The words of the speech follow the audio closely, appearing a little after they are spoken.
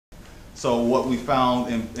So what we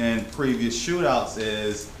found in previous shootouts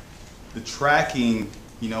is the tracking,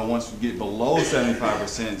 you know, once we get below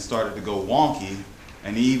 75%, started to go wonky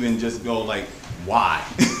and even just go like, why?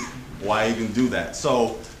 Why even do that?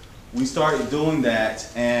 So we started doing that,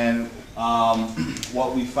 and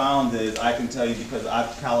what we found is, I can tell you because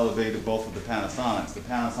I've calibrated both of the Panasonics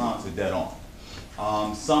are dead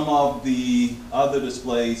on. Some of the other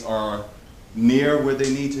displays are near where they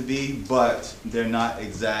need to be, but they're not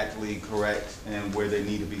exactly correct and where they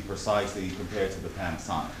need to be precisely compared to the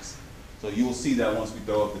Panasonics. So you will see that once we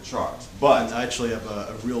throw up the charts. But I actually have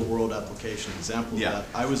a real world application example of that.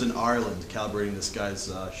 I was in Ireland calibrating this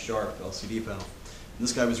guy's Sharp LCD panel. And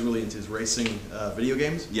this guy was really into his racing video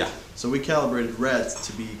games. Yeah. So we calibrated red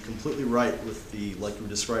to be completely right with the, like you were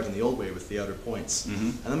describing the old way, with the outer points.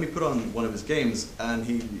 And then we put on one of his games, and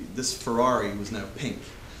this Ferrari was now pink.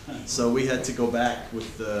 So we had to go back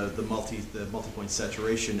with the multi-point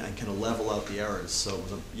saturation and kind of level out the errors. So it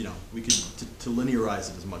was you know, we could to linearize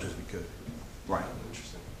it as much as we could. Right.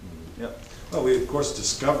 Interesting. Yep. Well, we of course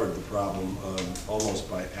discovered the problem almost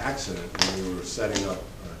by accident when we were setting up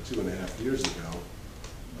 2.5 years ago.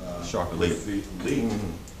 Sharp with the leak,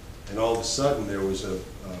 and all of a sudden there was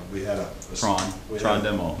we had a Tron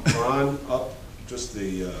demo. Tron up just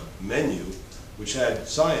the menu, which had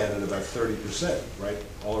cyan at about 30%, right,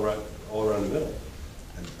 all around the middle.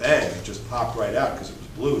 And bang, it just popped right out because it was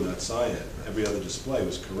blue, not cyan. Every other display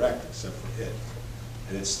was correct except for it.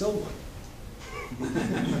 And it still won. All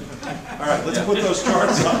right, let's put those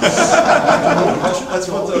charts up. Let's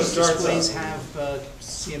put those charts up. Displays have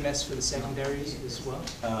CMS for the secondaries as well?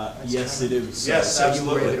 Yes, they do. Yes, so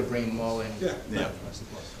absolutely. you were able to bring them all in?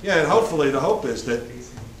 Yeah, and hopefully the hope is that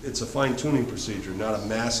it's a fine-tuning procedure, not a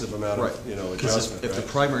massive amount of, you know, adjustment. If the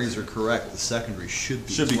primaries are correct, the secondaries should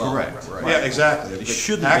be correct. Right. Yeah, exactly. It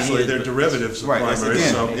shouldn't Actually, be, they're derivatives of primaries.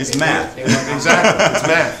 Again, So it's math. exactly, it's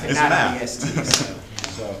math. It's math.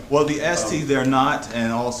 So, Well, the ST they're not,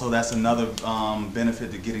 and also that's another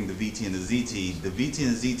benefit to getting the VT and the ZT. The VT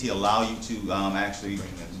and the ZT allow you to actually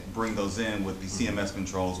bring those in with the CMS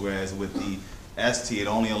controls, whereas with the ST it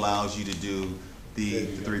only allows you to do the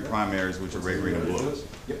three primaries, which are red, green, and blue.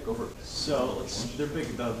 Yep, go for it. So they're big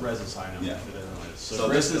about res is high now. Yeah. So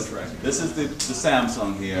this is the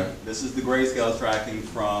Samsung here. This is the grayscale tracking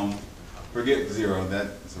from, forget 0, that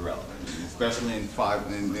is irrelevant. Especially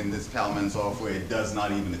in this Calman software, it does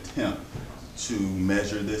not even attempt to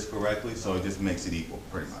measure this correctly, so it just makes it equal,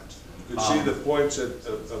 pretty much. you could see the points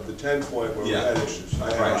of the 10 point where we had issues.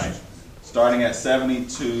 I had issues. Starting at 70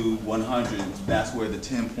 to 100, that's where the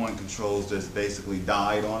 10-point controls just basically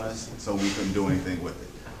died on us, so we couldn't do anything with it.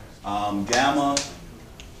 Gamma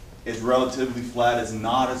is relatively flat. It's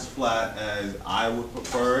not as flat as I would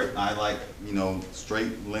prefer it. I like, you know,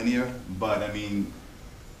 straight linear, but I mean,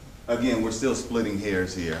 again, we're still splitting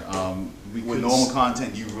hairs here. With normal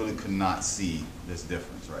content, you really could not see this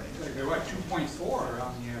difference right here. They're what, 2.4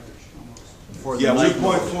 on the average almost. Yeah,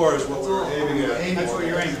 2.4 is what we're aiming at. That's what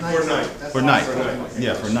you're aiming for night. For night.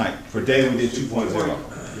 Yeah, for night. For day, we did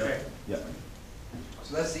 2.0. Okay. Yeah.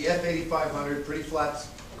 So that's the F8500, pretty flat.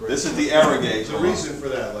 This is the error gauge. The reason for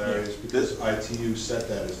that, Larry, is because ITU set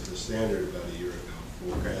that as the standard about a year ago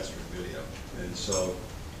for raster video. And so,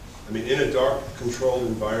 I mean, in a dark, controlled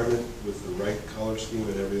environment with the right color scheme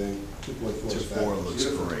and everything, 2.4 is fabulous.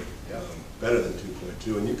 looks great. Better than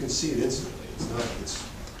 2.2, and you can see it instantly. It's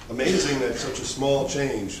amazing that such a small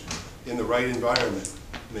change in the right environment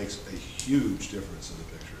makes a huge difference in the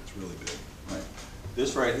picture. It's really big. Right.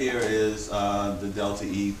 This right here is the delta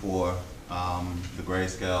E for the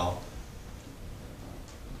grayscale.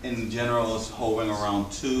 In general, it's hovering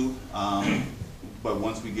around 2, but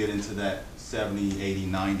once we get into that 70, 80,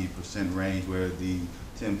 90% range where the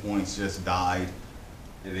 10 points just died,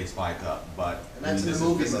 they spike up. But And that's this in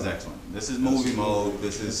movie is mode. excellent. This is movie mode.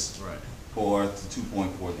 This is for the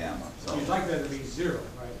 2.4 gamma. So You'd like that to be 0,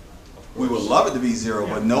 right? we would love it to be 0,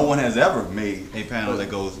 but no one has ever made a panel that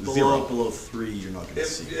goes 0. Below 3, you're not going to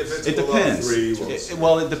see. If it's It below depends. 3, we'll see.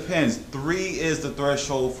 Well, it depends. 3 is the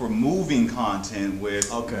threshold for moving content where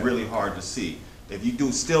it's really hard to see. If you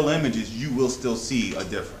do still images, you will still see a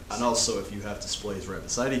difference. And also, if you have displays right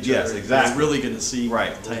beside each Yes, other, exactly. you're really going to see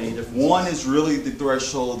tiny differences. 1 is really the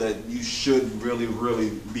threshold that you should really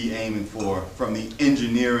be aiming for from the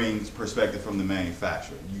engineering perspective from the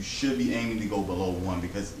manufacturer. You should be aiming to go below 1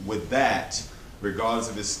 because with that, regardless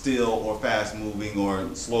if it's still or fast moving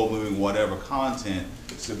or slow moving, whatever content,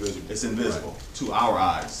 It's invisible. It's invisible to our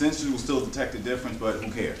eyes. Sensors will still detect the difference, but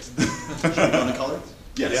who cares? Should we go into color?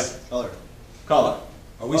 Yes. Yeah. Color. Color.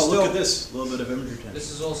 Are we still, look at this, a little bit of imagery.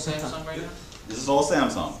 This is all Samsung right now? This is all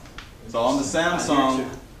Samsung. So on the Samsung,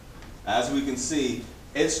 as we can see,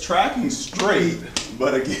 it's tracking straight,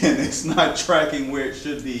 but again, it's not tracking where it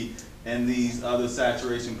should be in these other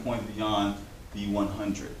saturation points beyond the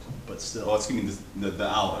 100. But still. Oh, excuse me, the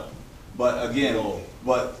outer. But again,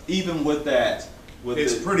 but even with that,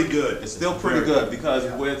 It's pretty good. it's still pretty good because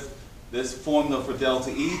Yeah. with this formula for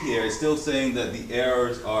delta E here, it's still saying that the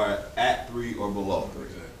errors are at 3 or below.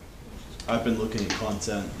 I've been looking at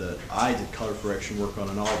content that I did color correction work on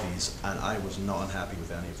in all these, and I was not unhappy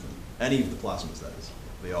with any of them. Any of the plasmas, that is.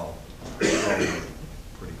 They're all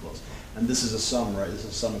pretty close. And this is a sum, right? This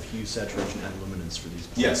is a sum of hue, saturation, and luminance for these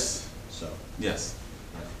points. Yes, So, yes.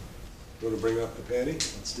 You want to bring up the Patty?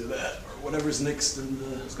 let's do that, or whatever's next in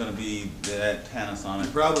the... It's gonna be that Panasonic.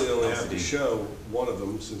 You probably only have to LCD. show one of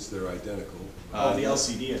them since they're identical. Oh, the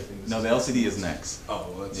LCD, I think. No, the LCD is next. Oh,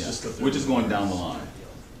 well, that's Yeah. just. We're just going down the line.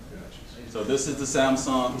 So this is the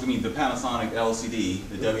the Panasonic LCD,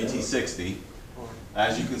 the WT60.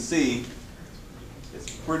 As you can see, it's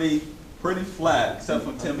pretty flat, except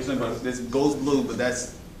for 10%, but this goes blue, but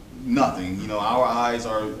that's nothing. You know, our eyes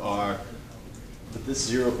are But this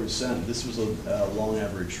 0%, this was a long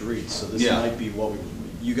average read, so this Yeah. might be what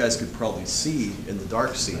you guys could probably see in the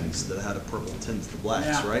dark scenes that had a purple tint to the blacks,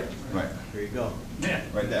 Yeah. right? right, Here you go. Yeah.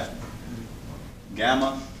 right there.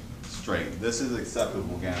 Gamma, straight. This is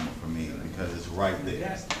acceptable gamma for me because it's right there.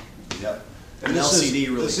 Yes. Yep. And An this is- LCD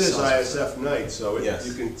really This is sells. ISF night, so Yes.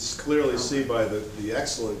 you can clearly see by the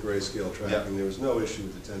excellent grayscale tracking, Yep. there was no issue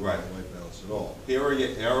with the 10 Right. white balance at all. Here are your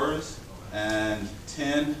errors, and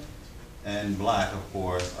 10 and black, of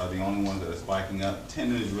course, are the only ones that are spiking up.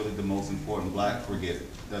 10 is really the most important. Black, forget it,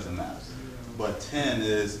 doesn't matter. But 10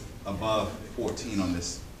 is above 14 on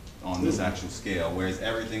this actual scale, whereas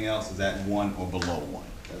everything else is at 1 or below 1,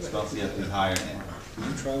 especially at the higher end. Did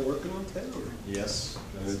you try working on 10 or? Yes,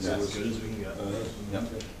 That's that's as good as we can get.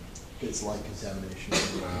 Yep. It's light contamination.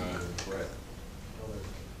 Right.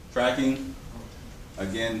 Tracking,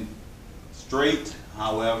 again, straight,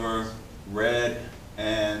 however, red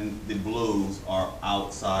and the blues are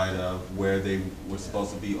outside of where they were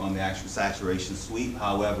supposed to be on the actual saturation sweep.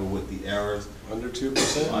 However, with the errors, Under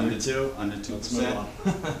 2%? under two. 2%. Let's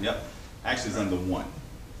move Yep, actually it's under 1.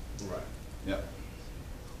 Right. Yep.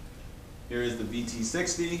 Here is the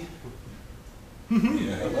VT60.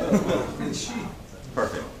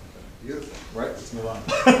 Perfect. Beautiful. Right, let's move on.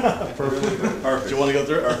 Perfect. Do you want to go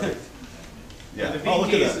through it? Perfect. Yeah. The Oh, look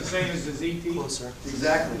VT at is that. the same as the ZT? Closer.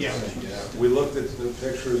 Exactly. Yeah. We looked at the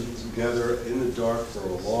pictures together in the dark for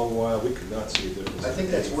a long while, we could not see a difference. I think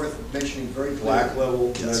that's worth mentioning very clearly. Black level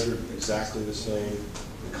Yes. measured exactly the same,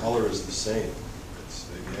 the color is the same. It's,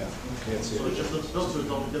 yeah, you can't see it.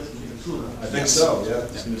 I think so, yeah.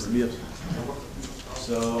 Seems to be it.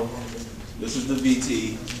 So, this is the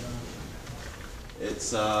VT.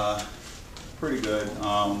 It's pretty good.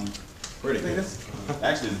 Pretty good.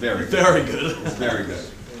 Actually, it's very good. Very good. It's very good.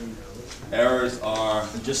 Errors are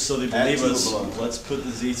And just so they Add believe to the us, below. let's put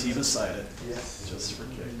the ZT beside it, just for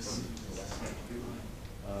kicks.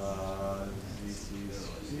 ZT's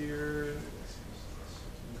here.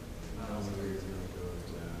 Now we're gonna go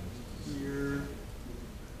down here.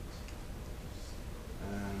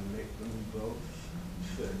 And make them both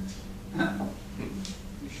fit.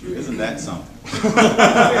 Isn't that something?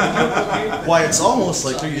 Why, it's almost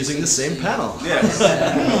like they're using the same panel. Yes.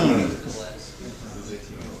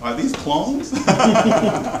 Are these clones?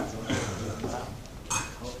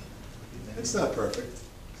 It's not perfect.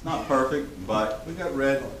 It's not perfect, but We got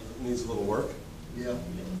red, needs a little work. Yeah.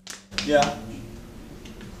 yeah.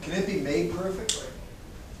 Can it be made perfect?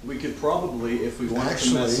 We could probably, if we wanted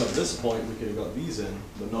to mess Actually- up this point, we could have got these in,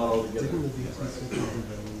 but not all together.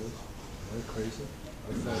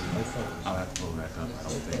 I'll have to pull back up. I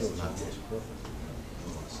don't think so.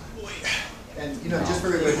 And, you know, just for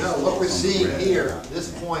everybody to know, what we're seeing here,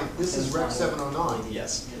 this point, this is Rec 709.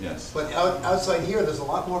 Yes. Yes. But outside here, there's a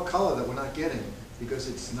lot more color that we're not getting, because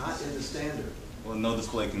it's not in the standard. Well, no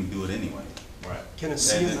display can do it anyway. Right. Can a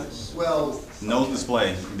CMS? Well, No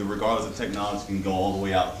display, regardless of technology, can go all the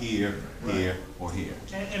way out here, here, or here.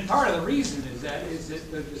 And part of the reason is that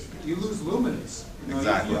you lose luminance. You know,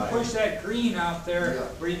 Exactly. You push that green out there Yeah.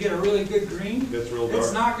 where you get a really good green, Gets real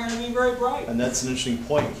it's dark. not gonna be very bright. And that's an interesting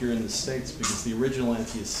point here in the States, because the original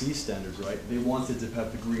NTSC standards, right, they wanted to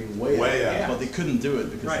have the green way Way out, out. but they couldn't do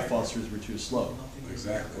it because Right. the phosphors were too slow.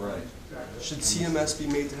 Exactly. Right. Should CMS be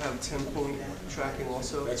made to have 10-point tracking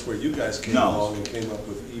also? That's where you guys came No. along and came up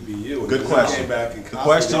with EBU. and Good then question. Came back and The copied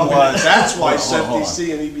question it. was- That's why Hold on.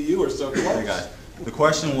 SMPTE and EBU are so Hey close. guys, the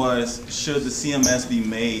question was, should the CMS be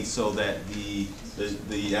made so that the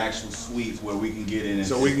the actual suites where we can get in and.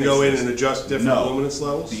 So we can go in and adjust different No. luminance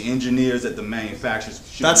levels? The engineers at the manufacturers.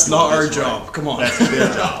 should That's do not our this right. job, come on. That's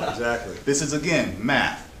their job. Exactly. This is, again,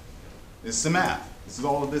 math. This is math. This is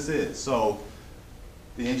all of this is. So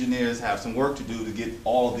the engineers have some work to do to get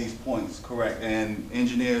all of these points correct. And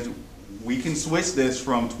engineers, we can switch this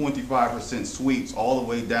from 25% sweeps all the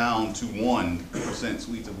way down to 1%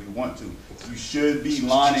 sweeps if we want to. You should be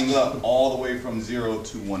lining up all the way from 0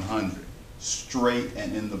 to 100, straight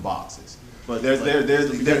and in the boxes. But there's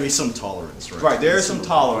gotta be some tolerance, right? Right, there is some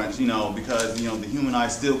tolerance, you know, because, you know, the human eye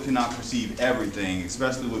still cannot perceive everything,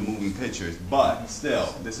 especially with moving pictures. But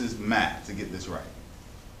still, this is math to get this right.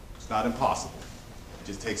 It's not impossible. It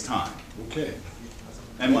just takes time Okay.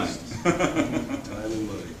 and money. Time and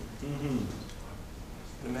money.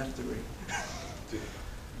 And math degree.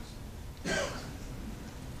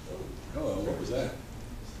 Oh, what was that?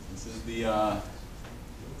 This is the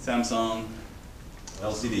Samsung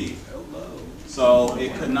LCD. Hello. So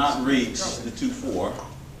it could not reach the 2.4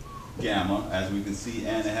 gamma, as we can see,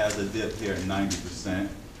 and it has a dip here at 90%,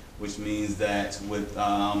 which means that with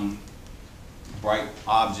bright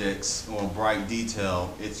objects or bright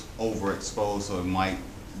detail, it's overexposed, so it might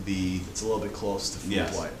be. It's a little bit close to full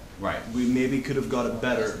Yes, white. right. We maybe could have got it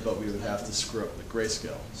better, but we would have to screw up the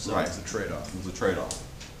grayscale, so Right. it's a trade-off. It was a trade-off.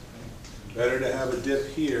 Better to have a dip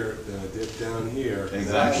here than a dip down here.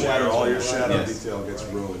 Exactly. All your shadow Yes. detail gets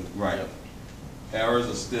ruined. Right. Errors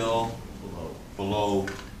are still below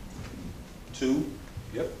 2,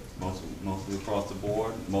 Yep. mostly across the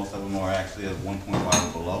board. Most of them are actually at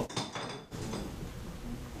 1.5 or below.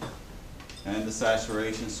 And the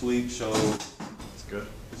saturation sweep shows It's good.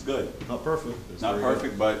 it's good. Not perfect. It's Not very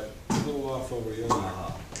perfect, but A little off over here.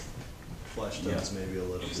 Flesh Yeah. tones maybe a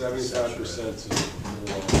little bit. 75% is a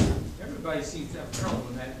little off. Everybody seems to have trouble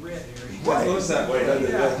in that red area. Well, it goes that way, doesn't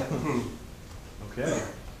it? Okay.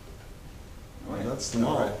 right. That's the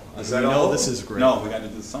model. Is We that know all? this is great. No, we got to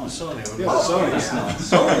do the Sony. Yeah, the Sony.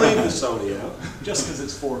 Don't leave the Sony out. Just because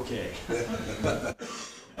it's 4K.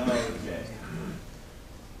 Okay.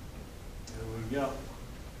 There we go.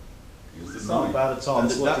 Here's the Not Sony. bad at all.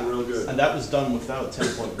 That's And looking that- real good. And that was done without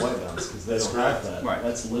 10-point white balance, because they That's don't have correct. that. Right.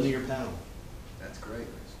 That's linear panel. That's great.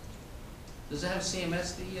 Does it have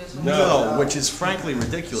CMS, the Sony? No, which is frankly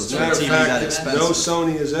ridiculous As for a a matter of TV that fact, expensive. no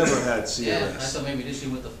Sony has ever had Yeah, I CMS. thought maybe this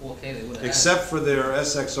year with the 4K they would have. Except for their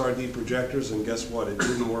SXRD projectors, and guess what? It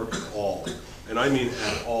didn't work at all. And I mean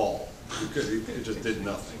at all. It just did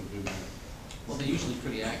nothing. Well, they're usually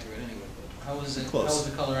pretty accurate anyway, but how was it, how Close. was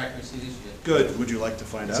the color accuracy this year? Good. Would you like to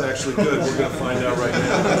find It's out? actually good. We're gonna find out right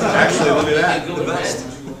now. Actually, look at that. They go with red.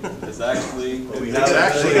 It's actually, We It's have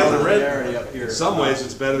actually a on the red. linearity up here. In some ways,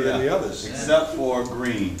 it's better than the others. except for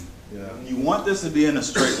green. Yeah. You want this to be in a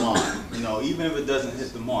straight line. You know, even if it doesn't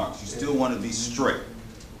hit the marks, you still want to be straight.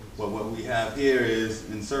 But what we have here is,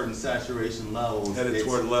 in certain saturation levels, Headed it's,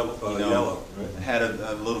 toward level, you know, yellow, right? had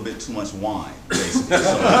a little bit too much wine, basically.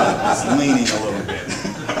 So it's leaning a little bit.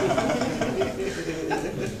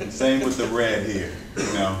 Same with the red here.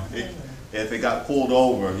 You know, if it got pulled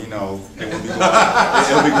over, you know, it would be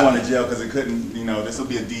it'll be going to jail because it couldn't. You know, this will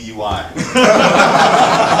be a DUI.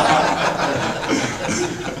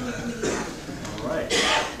 All right.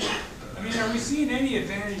 I mean, are we seeing any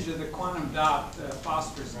advantage of the quantum dot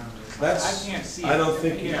phosphorus on this? I can't see it. I don't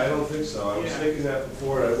think so. I was Yeah. thinking that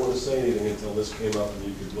before, and I didn't want to say anything until this came up and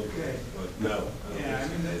you could look at Okay. it, but no. I don't Yeah, I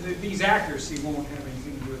think mean, these accuracy won't have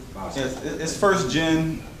anything to do with phosphorus. It's first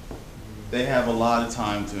gen. They have a lot of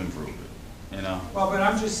time to improve it. You know. Well, but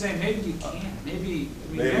I'm just saying, maybe you can't, Maybe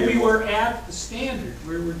maybe it we're at the standard,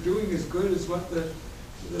 where we're doing as good as what the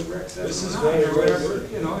rec says This is we're not, very, or very whatever,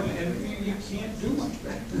 good. you know, and you can't do much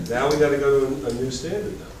better. Now we gotta go to a new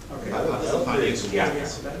standard now. Okay. I don't think Yeah,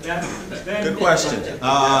 then. Good question.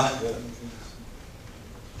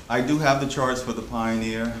 I do have the charts for the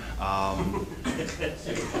Pioneer.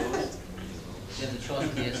 You have the chart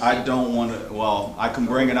for the SD. I don't want to. Well, I can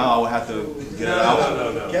bring it out. I will have to get it out.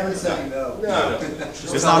 No. Kevin said no. No.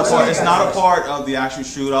 It's not a part. It's not a part of the actual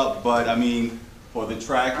shootout. But I mean, for the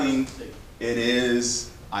tracking, it is.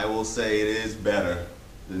 I will say it is better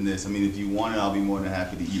than this. I mean, if you want it, I'll be more than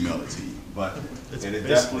happy to email it to you. But It's it is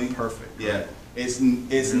basically definitely perfect. Yeah, it's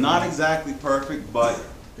not exactly perfect, but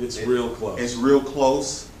It's real close. it's real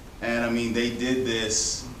close. And I mean, they did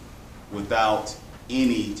this without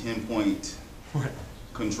any 10-point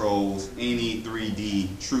controls, any 3D,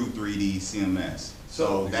 true 3D CMS.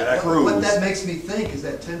 So that Exactly. proves. What that makes me think is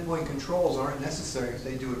that 10-point controls aren't necessary if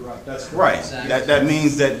they do it right. That's Right. Exactly. That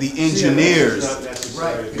means that the CMS engineers is not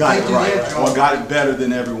necessary. Right. got They it do right, their job. or got it better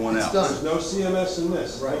than everyone It's else. done. There's no CMS in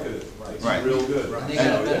this. Right. Look at it. It's Right. real good. And they So,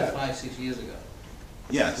 got it better yeah. 5, 6 years ago.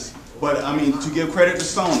 Yes, but I mean, to give credit to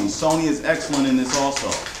Sony, Sony is excellent in this also.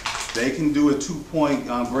 They can do a 2-point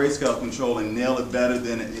grayscale control and nail it better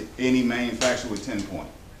than any manufacturer with 10-point.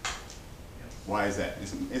 Why is that?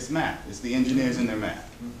 It's math. It's the engineers in their math.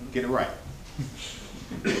 Get it right.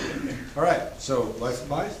 All right, so license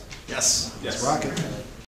biased? Yes. Let's rock it.